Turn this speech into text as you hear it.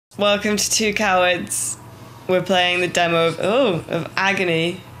Welcome to Two Cowards. We're playing the demo of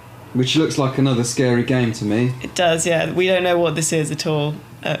Agony. Which looks like another scary game to me. It does, yeah. We don't know what this is at all.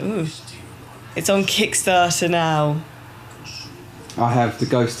 It's on Kickstarter now. I have the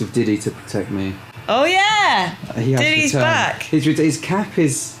ghost of Diddy to protect me. Oh yeah! Diddy's returned. back. His cap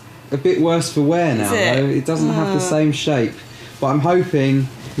is a bit worse for wear now, though. It doesn't have the same shape. But I'm hoping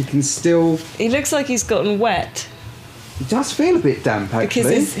he can still... He looks like he's gotten wet. It does feel a bit damp, actually.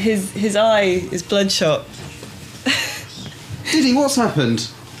 Because his eye is bloodshot. Diddy, what's happened?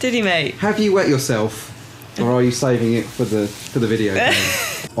 Diddy, mate. Have you wet yourself? Or are you saving it for the video game?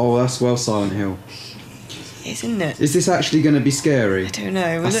 Oh, that's well Silent Hill. Isn't it? Is this actually going to be scary? I don't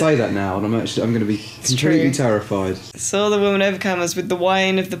know. I say that now, and I'm going to be completely terrified. Saw the woman overcome us with the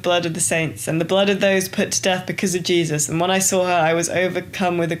wine of the blood of the saints, and the blood of those put to death because of Jesus. And when I saw her, I was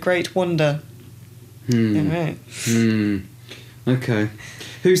overcome with a great wonder. Alright. Okay.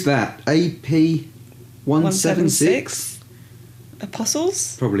 Who's that? AP 176?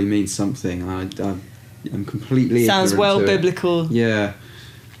 Apostles? Probably means something. I'm completely Sounds well to biblical. It. Yeah.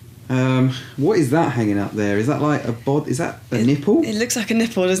 What is that hanging up there? Is that like a bod? Is that a nipple? It looks like a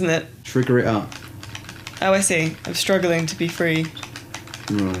nipple, doesn't it? Trigger it up. Oh, I see. I'm struggling to be free.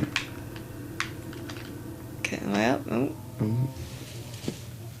 Right. Get the way up.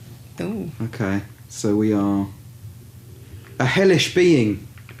 Oh. Okay. So we are a hellish being.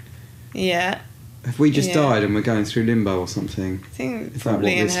 Yeah. Have we just died and we're going through limbo or something? I think we're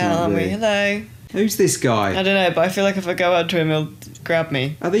probably in hell, aren't we? Hello. Who's this guy? I don't know, but I feel like if I go up to him, he'll grab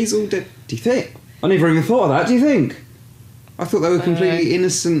me. Are these all dead? Do you think? I never even thought of that. Do you think? I thought they were completely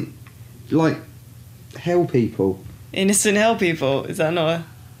innocent, like hell people. Innocent hell people? Is that not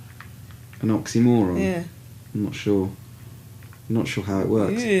an oxymoron? Yeah. I'm not sure. I'm not sure how it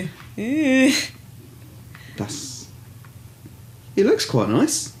works. That's. It looks quite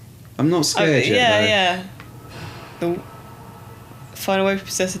nice. I'm not scared yet. Yeah. Find a way to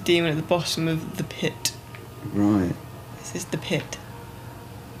possess a demon at the bottom of the pit. Right. This is the pit.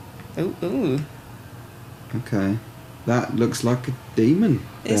 Ooh. Okay. That looks like a demon.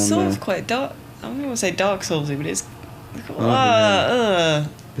 It's sort of quite dark. I don't want to say Dark Soulsy, but it's.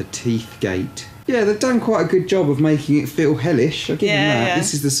 The Teeth Gate. Yeah, they've done quite a good job of making it feel hellish. I'll give them that. Yeah.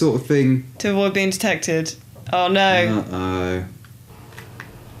 This is the sort of thing. To avoid being detected. Oh no. Uh-oh.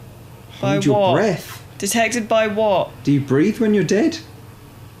 By Hold your breath. Detected by what? Do you breathe when you're dead?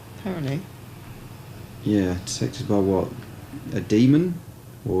 Apparently. Yeah, detected by what? A demon?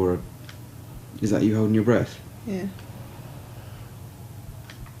 Or is that you holding your breath? Yeah.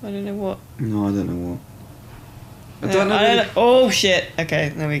 I don't know what. No, I don't know what. I don't know. Oh shit. Okay,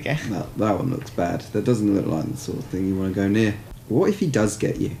 there we go. That one looks bad. That doesn't look like the sort of thing you want to go near. What if he does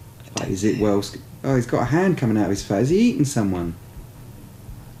get you? Like, is it well... Oh, he's got a hand coming out of his face. Is he eating someone?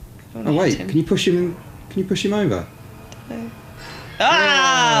 Oh wait, can you push him? Can you push him over?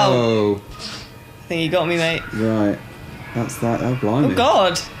 Oh! I think you got me, mate. Right, that's that. Oh blimey! Oh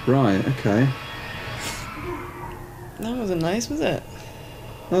god! Right, okay. That wasn't nice, was it?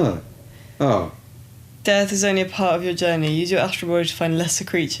 Oh. Death is only a part of your journey. Use your astral body to find lesser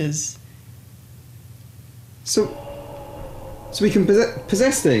creatures. So we can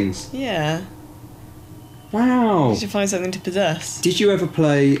possess things? Yeah. Wow. You should find something to possess. Did you ever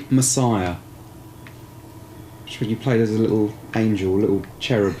play Messiah? Which when you played as a little angel, a little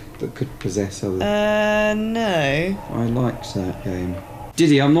cherub that could possess others? No. I liked that game.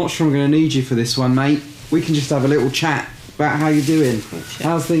 Diddy, I'm not sure I'm going to need you for this one, mate. We can just have a little chat about how you're doing.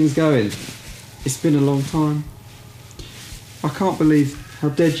 How's things going? It's been a long time. I can't believe how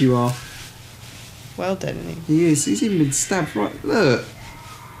dead you are. Well dead, isn't he? He is. He's even been stabbed right... Look.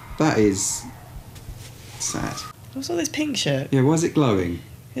 That is... sad. What's all this pink shit? Yeah, why is it glowing?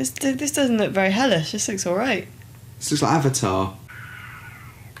 This doesn't look very hellish. This looks alright. This looks like Avatar.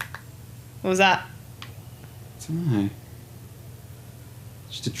 What was that? I don't know.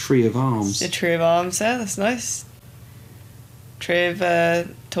 Just a tree of arms. A tree of arms, yeah, that's nice. Tree of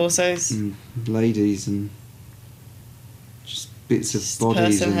torsos. And ladies and just bits of just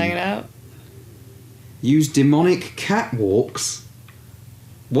bodies. Person hanging out. Use demonic catwalks.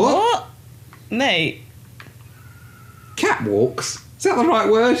 What? Mate. Catwalks? Is that the right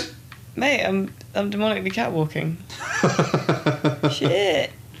word? Mate, I'm demonically catwalking. Shit.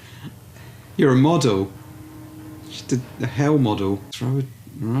 You're a model. Just a hell model. Throw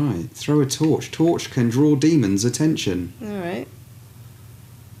a torch. Torch can draw demons' attention. Alright.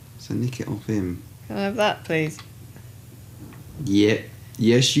 So nick it off him. Can I have that, please? Yeah.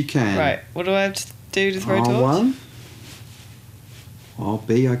 Yes, you can. Right, what do I have to do to throw a torch? R1?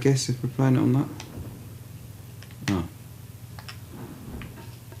 RB, I guess, if we're playing it on that. Oh.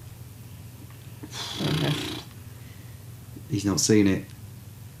 Okay. He's not seen it.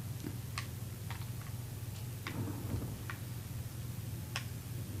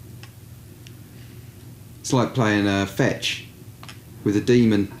 It's like playing fetch with a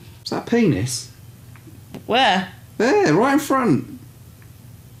demon. Is that a penis? Where? There, right in front.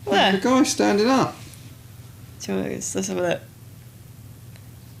 Where? The guy standing up. Let's have a look.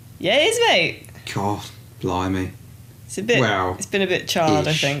 Yeah, it is, mate. God, blimey. It's a bit. Well, it's been a bit charred,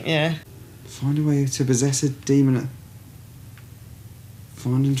 I ish. think. Yeah. Find a way to possess a demon.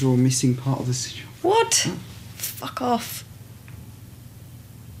 Find and draw a missing part of the sigil. What? Fuck off.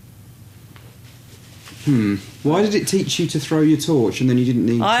 Why did it teach you to throw your torch and then you didn't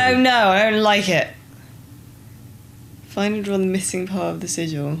need to? I don't know. I don't like it. Find and draw the missing part of the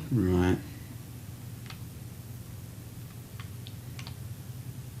sigil. Right.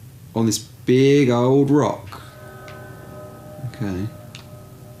 On this big old rock. Okay.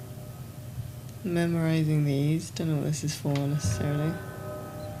 Memorizing these. Don't know what this is for necessarily.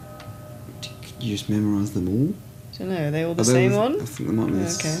 Could you just memorise them all? Don't know. Are they all the same one? I think they might be the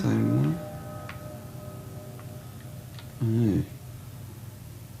same one. Oh.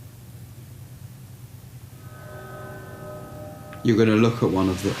 You're going to look at one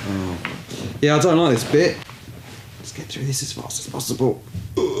of the... Oh. Yeah, I don't like this bit. Let's get through this as fast as possible.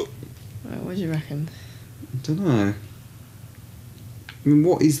 Right, what do you reckon? I don't know. I mean,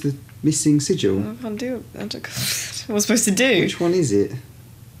 what is the missing sigil? I can't do it. I don't... what am I supposed to do? Which one is it?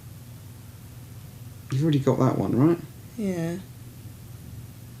 You've already got that one, right? Yeah.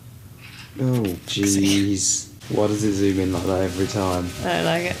 Oh, jeez. Why does it zoom in like that every time? I don't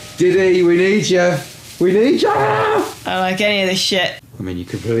like it. Diddy, we need you! We need you! I don't like any of this shit. I mean, you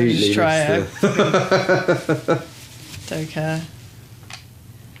completely Just try it. Don't care.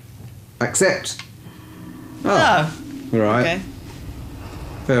 Accept. Oh. Right. Okay.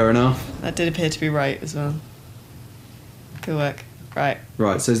 Fair enough. That did appear to be right as well. Good work. Right.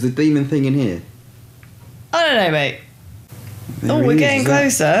 Right, so is the demon thing in here? I don't know, mate. There Oh, he we're is. getting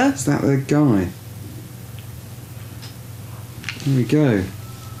closer. Is that the guy? Here we go.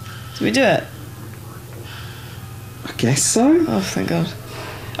 Did we do it? I guess so. Oh, thank God.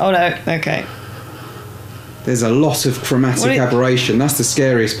 Oh, no. Okay. There's a lot of chromatic aberration. That's the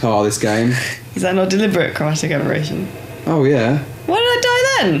scariest part of this game. Is that not deliberate chromatic aberration? Oh, yeah. Why did I die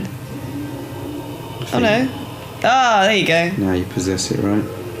then? Oh, no. Ah, there you go. Now you possess it, right?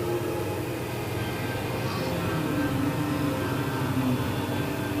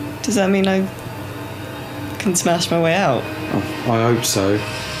 Does that mean I can smash my way out? Oh, I hope so.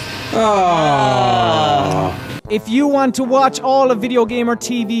 Ah. If you want to watch all of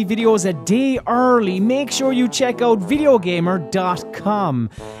VideogamerTV videos a day early, make sure you check out VideogamerTV.com.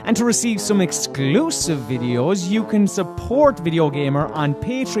 And to receive some exclusive videos, you can support Videogamer on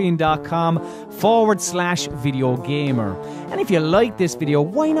Patreon.com/Videogamer. And if you like this video,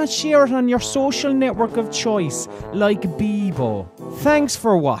 why not share it on your social network of choice, like Bebo? Thanks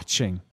for watching.